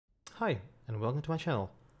Hi, and welcome to my channel.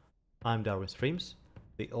 I'm Darwin Streams,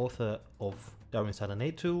 the author of Darwin's Silent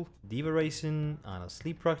 8 tool, Diva Racing, Ana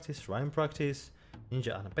Sleep Practice, Rhyme Practice,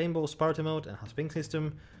 Ninja Ana Paintball Sparta Mode, and Ping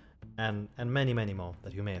System, and many more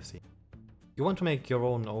that you may have seen. You want to make your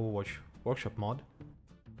own Overwatch workshop mod,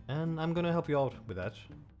 and I'm gonna help you out with that.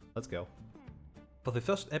 Let's go. For the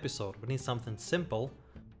first episode, we need something simple,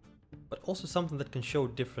 but also something that can show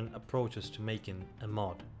different approaches to making a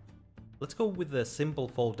mod. Let's go with the simple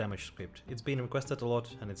fall damage script. It's been requested a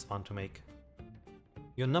lot and it's fun to make.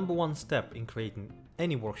 Your number one step in creating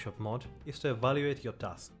any workshop mod is to evaluate your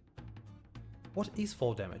task. What is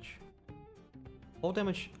fall damage? Fall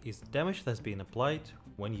damage is damage that's been applied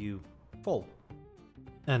when you fall.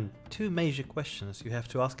 And two major questions you have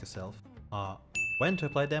to ask yourself are when to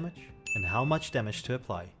apply damage and how much damage to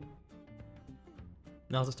apply.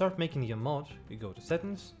 Now to start making your mod, you go to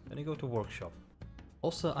settings and you go to workshop.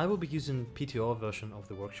 Also, I will be using PTO version of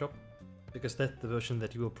the workshop, because that's the version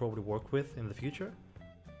that you will probably work with in the future.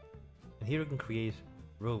 And here you can create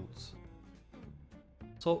rules.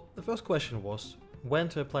 So the first question was when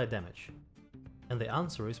to apply damage. And the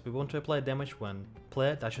answer is we want to apply damage when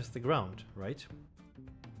player touches the ground, right?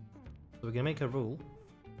 So we can make a rule.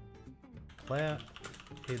 Player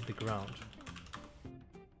hit the ground.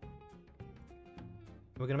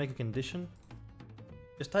 We're gonna make a condition.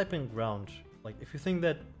 Just type in ground. Like, if you think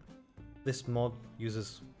that this mod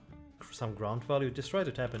uses some ground value, just try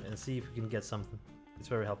to tap it and see if you can get something. It's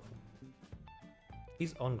very helpful.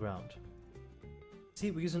 He's on ground.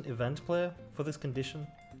 See, we use an event player for this condition.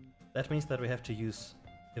 That means that we have to use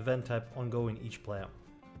event type ongoing each player.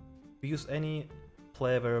 If you use any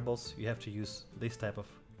player variables, you have to use this type of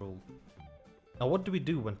rule. Now, what do we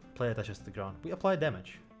do when player touches the ground? We apply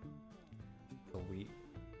damage. So we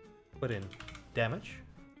put in damage.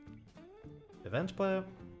 Event player,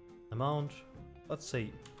 amount, let's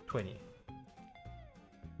say 20.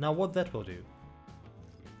 Now what that will do.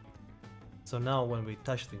 So now when we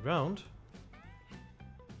touch the ground,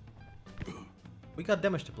 we got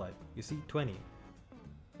damage applied, you see 20.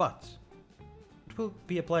 But it will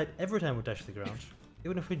be applied every time we touch the ground,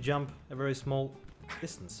 even if we jump a very small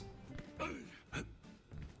distance.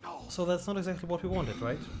 So that's not exactly what we wanted,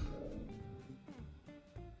 right?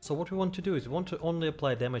 So what we want to do is we want to only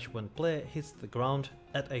apply damage when player hits the ground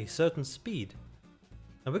at a certain speed.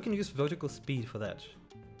 And we can use vertical speed for that.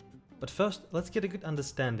 But first, let's get a good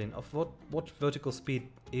understanding of what vertical speed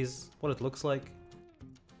is, what it looks like.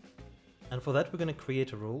 And for that we're going to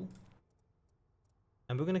create a rule.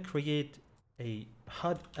 And we're going to create a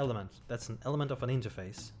HUD element, that's an element of an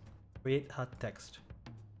interface. Create HUD text.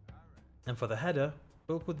 And for the header,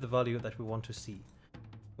 we'll put the value that we want to see.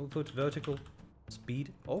 We'll put vertical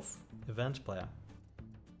speed of event player.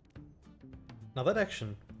 Now that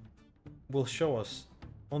action will show us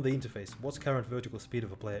on the interface what current vertical speed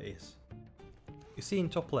of a player is. You see in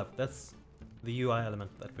top left, that's the UI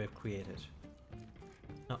element that we've created.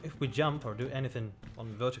 Now if we jump or do anything on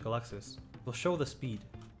the vertical axis, it will show the speed.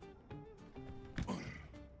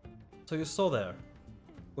 So you saw there,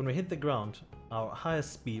 when we hit the ground, our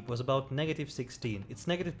highest speed was about -16. It's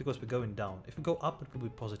negative because we're going down. If we go up, it will be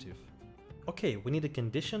positive. Okay, we need a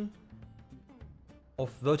condition of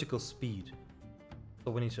vertical speed. So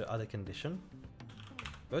we need to add a condition.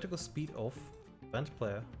 Vertical speed of event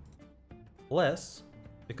player less,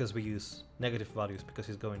 because we use negative values because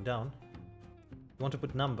he's going down. We want to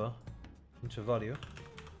put number into value.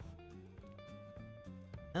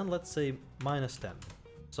 And let's say -10.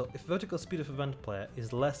 So if vertical speed of event player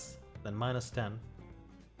is less than -10,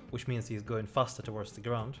 which means he's going faster towards the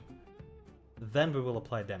ground, then we will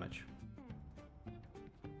apply damage.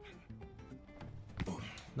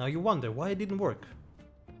 Now you wonder why it didn't work.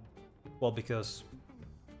 Well, because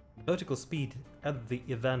vertical speed at the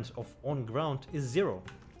event of on ground is 0.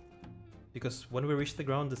 Because when we reach the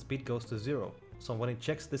ground, the speed goes to 0. So when it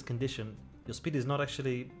checks this condition, your speed is not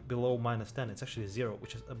actually below -10, it's actually 0,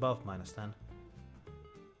 which is above -10.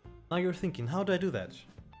 Now you're thinking, how do I do that?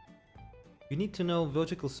 You need to know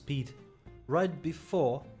vertical speed right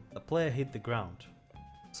before a player hit the ground.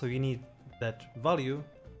 So you need that value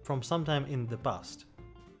from sometime in the past.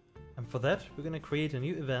 And for that, we're going to create a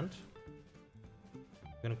new event.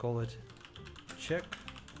 We're going to call it check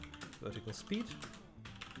vertical speed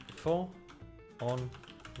before on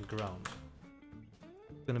ground.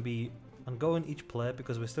 It's going to be ongoing each player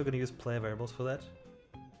because we're still going to use player variables for that.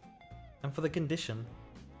 And for the condition,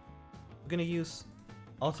 we're going to use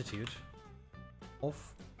altitude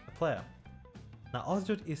of a player. Now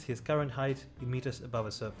altitude is his current height in meters above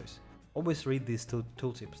the surface. Always read these two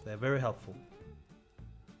tooltips, they're very helpful.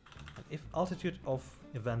 If altitude of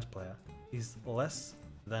event player is less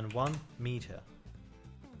than 1 meter.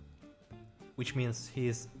 Which means he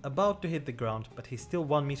is about to hit the ground, but he's still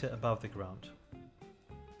 1 meter above the ground.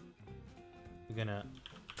 We're gonna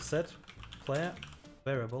set player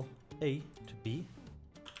variable A to be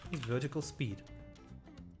his vertical speed.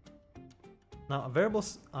 Now,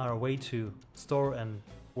 variables are a way to store and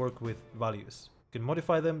work with values. You can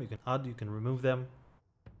modify them, you can add, you can remove them.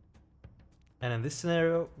 And in this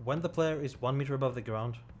scenario, when the player is 1 meter above the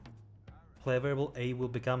ground, player variable A will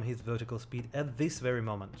become his vertical speed at this very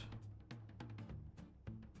moment.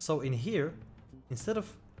 So in here, instead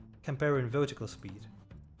of comparing vertical speed,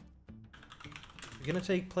 we're gonna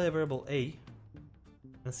take player variable A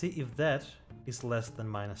and see if that is less than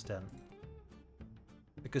 -10.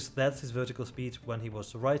 Because that's his vertical speed when he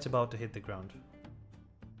was right about to hit the ground.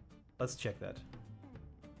 Let's check that.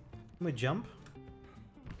 When we jump,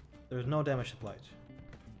 there is no damage applied.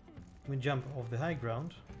 When we jump off the high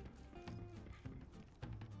ground,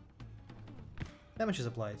 damage is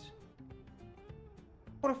applied.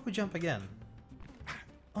 What if we jump again?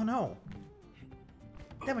 Oh no!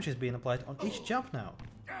 Damage is being applied on each jump now.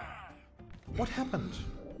 What happened?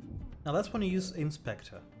 Now that's when you use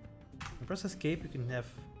Inspector. When you press Escape, you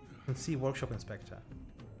can see Workshop Inspector.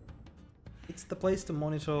 It's the place to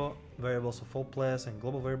monitor variables of all players and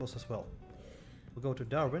global variables as well. We go to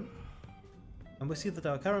Darwin, and we see that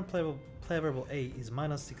our current player variable A is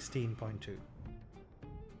 -16.2.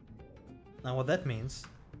 Now what that means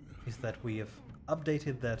is that we have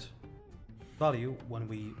updated that value when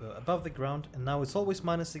we were above the ground, and now it's always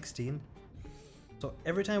 -16. So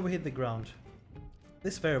every time we hit the ground,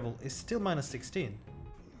 this variable is still -16,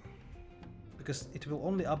 because it will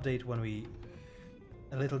only update when we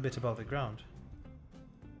a little bit above the ground.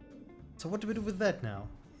 So what do we do with that now?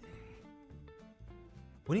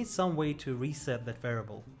 We need some way to reset that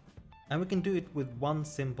variable, and we can do it with one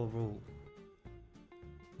simple rule.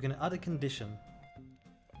 We're going to add a condition: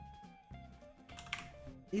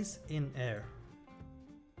 is in air.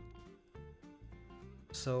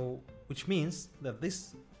 So, which means that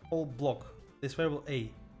this whole block, this variable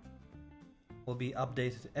A, will be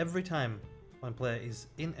updated every time when player is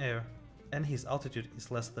in air and his altitude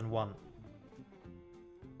is less than 1.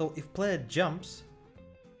 So if player jumps,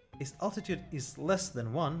 his altitude is less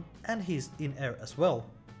than 1 and he's in air as well,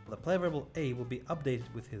 the player variable A will be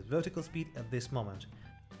updated with his vertical speed at this moment.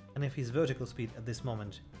 And if his vertical speed at this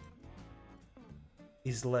moment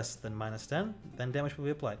is less than -10, then damage will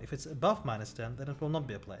be applied. If it's above -10, then it will not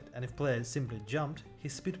be applied. And if player simply jumped,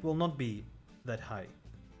 his speed will not be that high.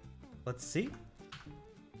 Let's see.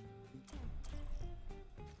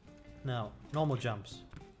 Now, normal jumps,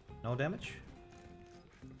 no damage.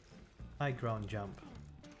 High ground jump,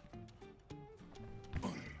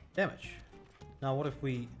 damage. Now what if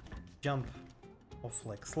we jump off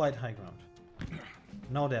like slight high ground?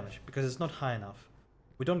 No damage, because it's not high enough.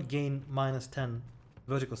 We don't gain -10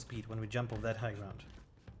 vertical speed when we jump off that high ground.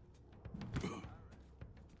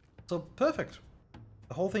 So perfect!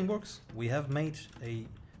 The whole thing works. We have made a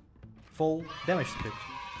full damage script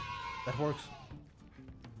that works.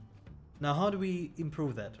 Now how do we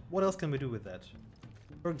improve that? What else can we do with that?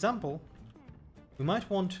 For example, we might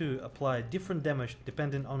want to apply different damage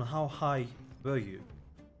depending on how high were you.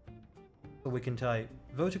 So we can tie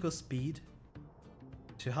vertical speed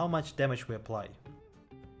to how much damage we apply.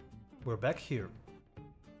 We're back here.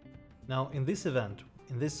 Now in this event,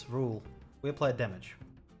 in this rule, we apply damage.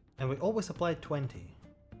 And we always apply 20.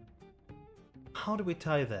 How do we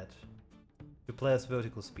tie that to player's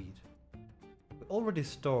vertical speed? We already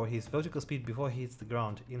store his vertical speed before he hits the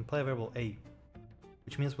ground in player variable A,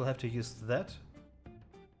 which means we'll have to use that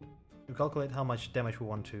to calculate how much damage we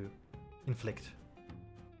want to inflict.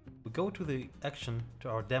 We go to the action, to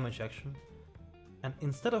our damage action, and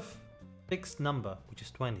instead of fixed number, which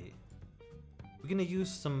is 20, we're gonna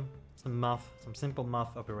use some math, some simple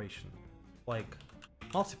math operation, like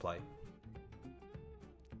multiply.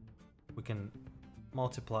 We can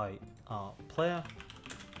multiply our player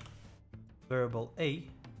variable A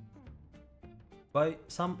by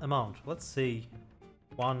some amount, let's say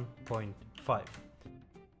 1.5.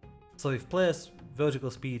 So if player's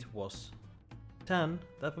vertical speed was 10,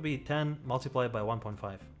 that would be 10 multiplied by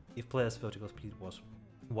 1.5. If player's vertical speed was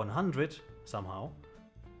 100 somehow,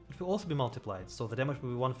 it will also be multiplied, so the damage will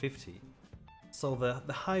be 150. So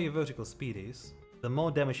the higher your vertical speed is, the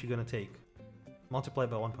more damage you're gonna take, multiplied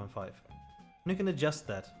by 1.5. And you can adjust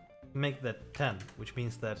that, make that 10, which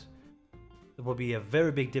means that there will be a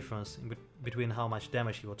very big difference between how much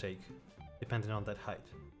damage you will take, depending on that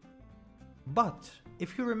height. But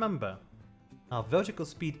if you remember, our vertical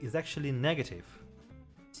speed is actually negative.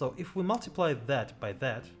 So if we multiply that by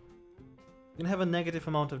that, you're gonna have a negative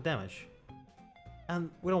amount of damage. And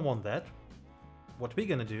we don't want that. What we're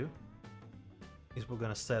gonna do is we're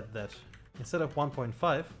gonna set that, instead of 1.5,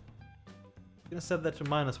 we're gonna set that to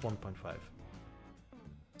minus 1.5.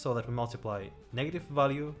 So that we multiply negative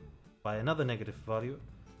value by another negative value,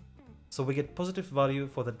 so we get positive value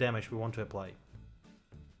for the damage we want to apply.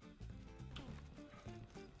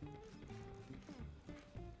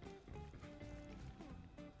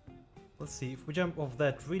 Let's see, if we jump off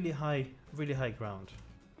that really high ground,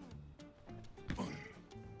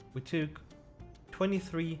 we took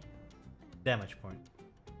 23 damage points.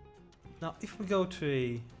 Now if we go to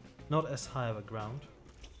a not as high of a ground,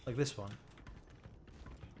 like this one,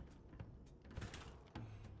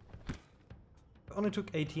 we only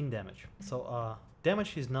took 18 damage, so our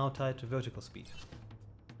damage is now tied to vertical speed.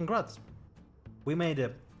 Congrats! We made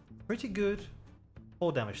a pretty good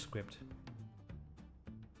fall damage script.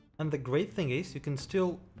 And the great thing is, you can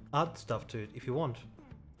still add stuff to it if you want.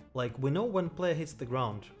 Like, we know when player hits the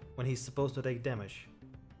ground, when he's supposed to take damage.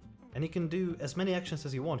 And you can do as many actions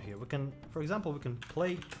as you want here. We can, for example, we can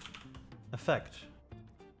play effect,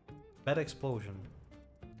 bad explosion,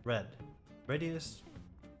 red, radius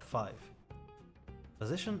 5,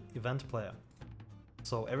 position, event player.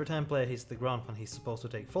 So every time player hits the ground when he's supposed to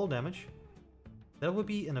take fall damage, there will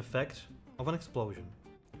be an effect of an explosion.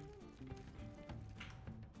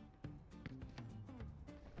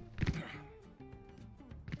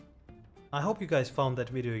 I hope you guys found that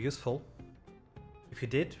video useful. If you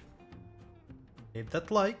did, hit that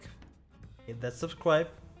like, hit that subscribe,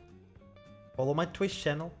 follow my Twitch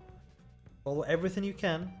channel, follow everything you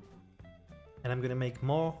can, and I'm gonna make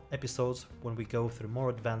more episodes when we go through more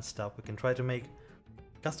advanced stuff. We can try to make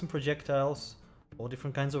custom projectiles, all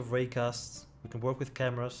different kinds of raycasts, we can work with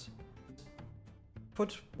cameras.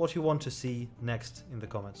 Put what you want to see next in the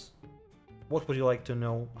comments. What would you like to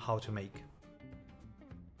know how to make?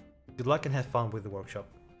 Good luck and have fun with the workshop.